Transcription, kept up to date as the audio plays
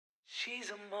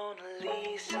She's a Mona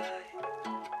Lisa.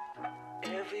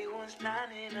 Everyone's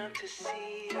lining up to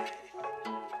see her.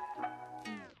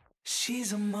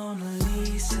 She's a Mona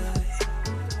Lisa.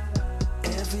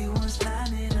 Everyone's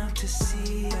lining up to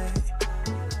see her.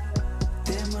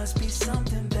 There must be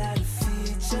something about her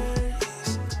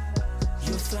features.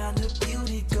 You'll find her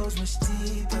beauty goes much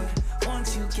deeper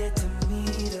once you get to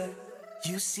meet her.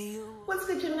 You see her. What's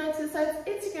good, Gemini Sisters?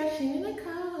 It's your girl,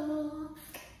 Nicole.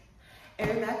 And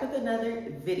we're back with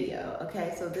another video.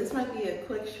 Okay, so this might be a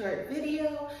quick, short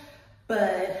video,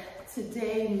 but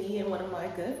today me and one of my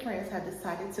good friends have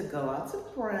decided to go out to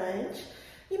brunch.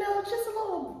 You know, just a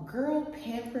little girl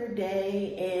pamper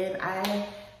day, and I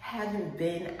haven't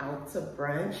been out to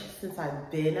brunch since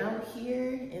I've been out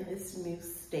here in this new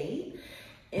state.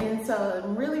 And so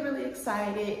I'm really, really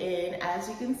excited. And as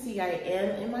you can see, I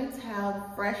am in my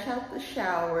towel, fresh out the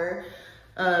shower.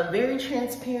 Very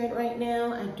transparent right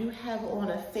now. I do have on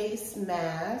a face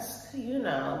mask. You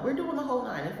know, we're doing the whole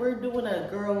nine. If we're doing a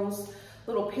girls'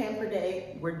 little pamper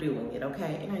day, we're doing it,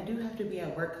 okay? And I do have to be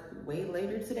at work way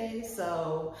later today,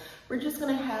 so we're just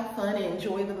gonna have fun and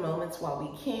enjoy the moments while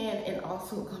we can, and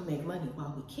also go make money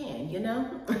while we can, you know?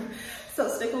 So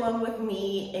stick along with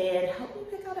me and help me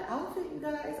pick out an outfit, you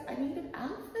guys. I need an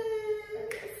outfit.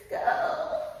 Let's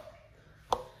go.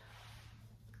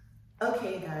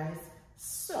 Okay, guys.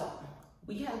 So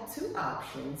we have two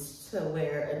options to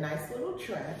wear a nice little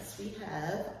dress. We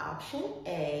have option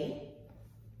A.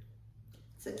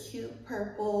 It's a cute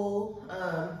purple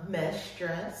mesh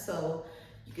dress, so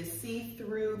you can see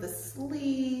through the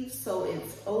sleeves, so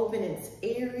it's open, it's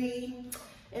airy.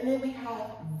 And then we have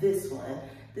this one.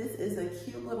 This is a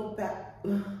cute little black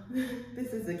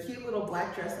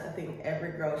dress I think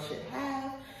every girl should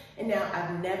have. And now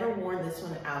I've never worn this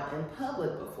one out in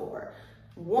public before.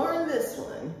 Worn this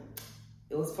one,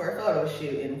 it was for a photo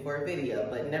shoot and for a video,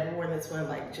 but never worn this one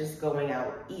like just going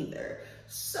out either.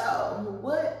 So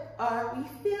what are we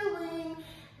feeling?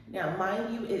 Now,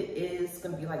 mind you, it is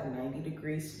gonna be like 90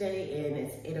 degrees today, and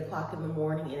it's 8 o'clock in the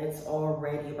morning, and it's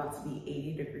already about to be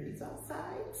 80 degrees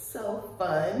outside. So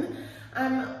fun.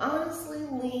 I'm honestly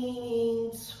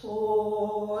leaning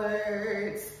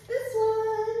towards this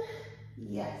one.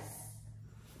 Yes.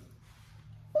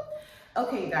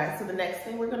 Okay, guys, so the next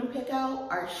thing we're gonna pick out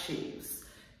are shoes.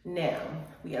 Now,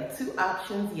 we have two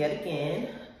options yet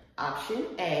again, option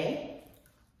A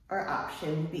or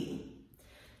option B.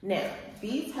 Now,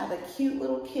 these have a cute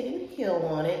little kitten heel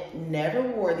on it. Never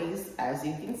wore these, as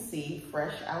you can see,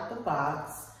 fresh out the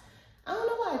box. I don't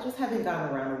know why, I just haven't gotten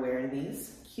around to wearing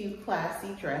these. Cute,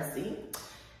 classy, dressy.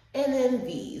 And then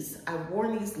these, I've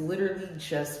worn these literally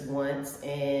just once,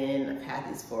 and I've had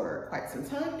these for quite some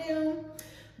time now.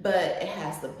 But it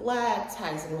has the black,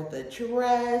 ties in with the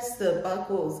dress, the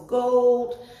buckle is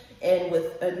gold, and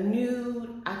with a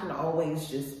nude, I can always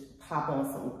just pop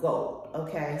on some gold,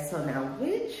 okay? So now,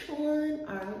 which one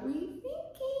are we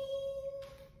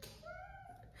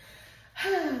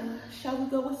thinking? Shall we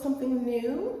go with something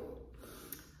new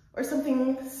or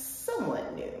something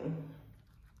somewhat new?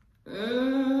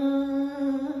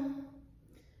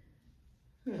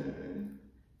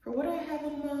 For what I have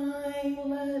in mind,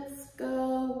 let's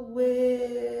go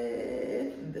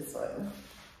with this one.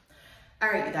 All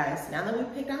right, you guys, now that we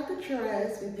picked out the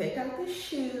dress, we picked out the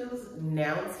shoes,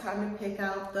 now it's time to pick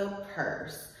out the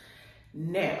purse.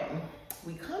 Now,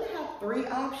 we kind of have three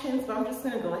options, but I'm just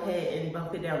gonna go ahead and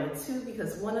bump it down to two,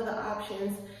 because one of the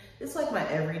options is like my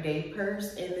everyday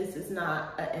purse, and this is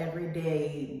not an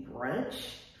everyday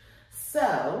brunch.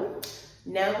 So,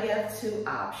 now we have two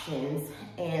options,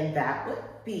 and that would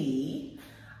be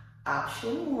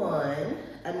option one,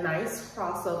 a nice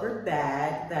crossover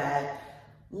bag that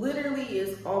literally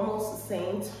is almost the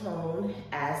same tone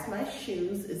as my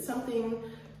shoes. It's something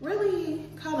really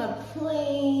kind of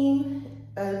plain,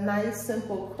 a nice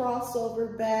simple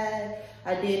crossover bag.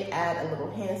 I did add a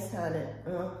little hand sanitizer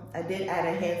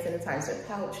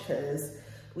pouch because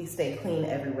we stay clean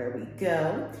everywhere we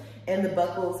go. And the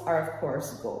buckles are of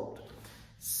course gold.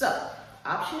 So,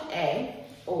 option A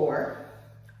or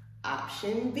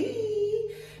option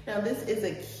B. Now this is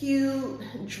a cute,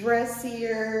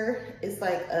 dressier, it's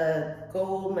like a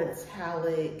gold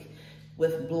metallic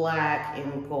with black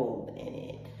and gold in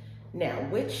it. Now,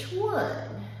 which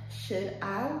one should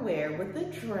I wear with the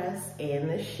dress and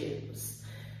the shoes?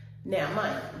 Now,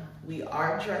 mind you, we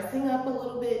are dressing up a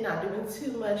little bit, not doing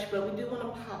too much, but we do want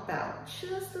to pop out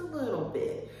just a little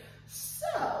bit.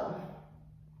 So,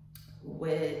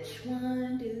 which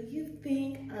one do you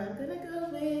think I'm gonna go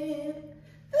with?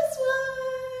 This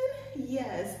one!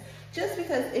 Yes, just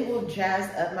because it will jazz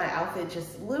up my outfit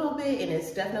just a little bit, and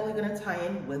it's definitely gonna tie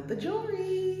in with the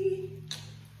jewelry.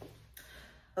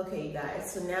 Okay, you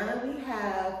guys, so now that we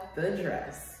have the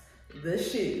dress, the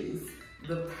shoes,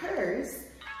 the purse,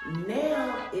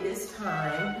 now it is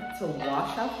time to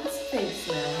wash off this face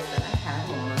mask that I have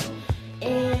on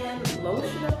and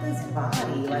lotion up this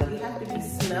body. Like, we have to be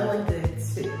smelling good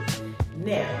too.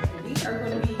 Now, we are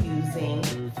going to be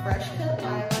using Fresh Cut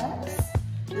Lilacs.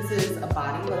 This is a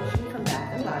body lotion from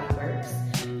Bath & Body Works.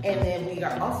 And then we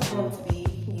are also going to be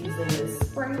using this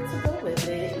spray to go with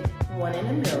it, 1 in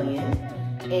a million.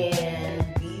 And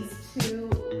these two,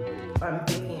 I'm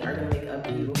thinking, are gonna make a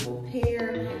beautiful pair.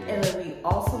 And then we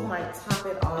also might top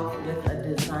it off with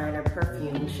a designer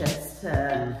perfume just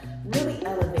to really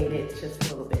elevate it just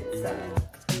a little bit. So,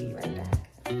 be right back.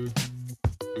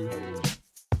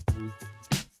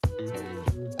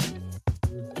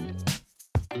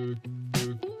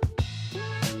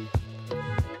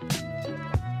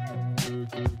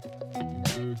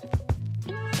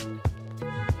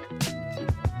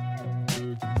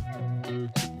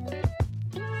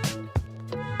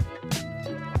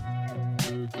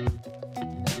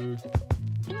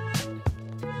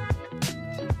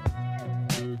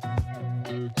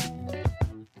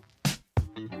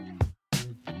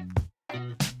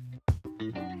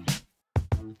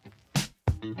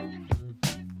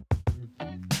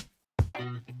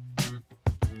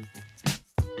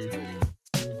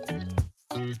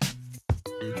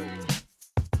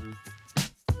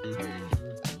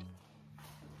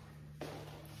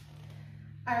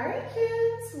 All right,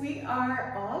 kids, we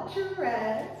are all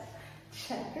dressed.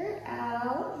 Check her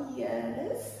out.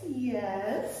 Yes,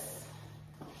 yes.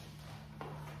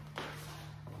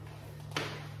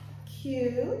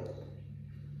 Cute.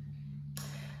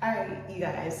 All right, you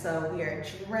guys, so we are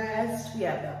dressed. We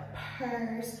have the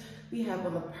purse. We have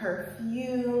on the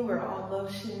perfume. We're all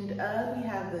lotioned up. We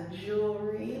have the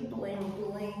jewelry, bling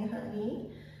bling, honey.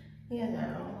 You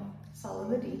know, it's all in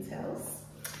the details.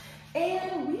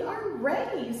 And we are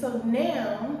ready. So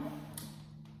now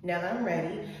that I'm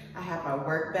ready, I have my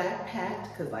work bag packed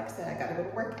because, like I said, I gotta go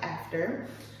to work after.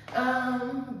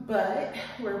 But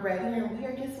we're ready and we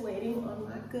are just waiting on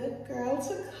my good girl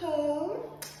to come,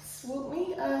 swoop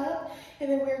me up,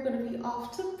 and then we're gonna be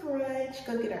off to brunch,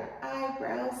 go get our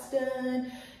eyebrows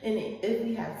done. And if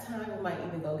we have time, we might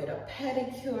even go get a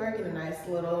pedicure, get a nice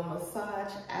little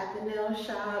massage at the nail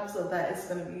shop. So that is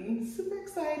gonna be super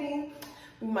exciting.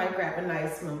 We might grab a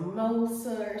nice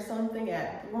mimosa or something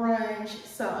at brunch.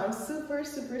 So I'm super,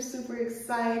 super, super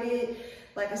excited.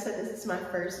 Like I said, this is my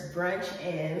first brunch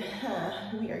and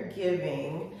we are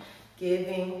giving,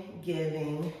 giving,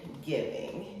 giving,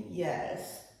 giving.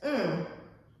 Yes. All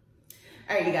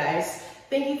right, you guys.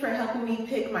 Thank you for helping me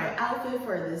pick my outfit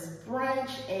for this brunch,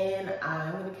 and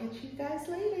I'm gonna catch you guys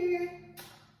later.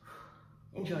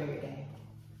 Enjoy your day.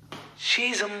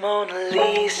 She's a Mona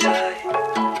Lisa.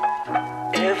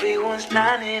 Everyone's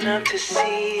lining up to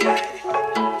see her.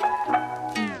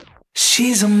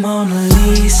 She's a Mona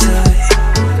Lisa.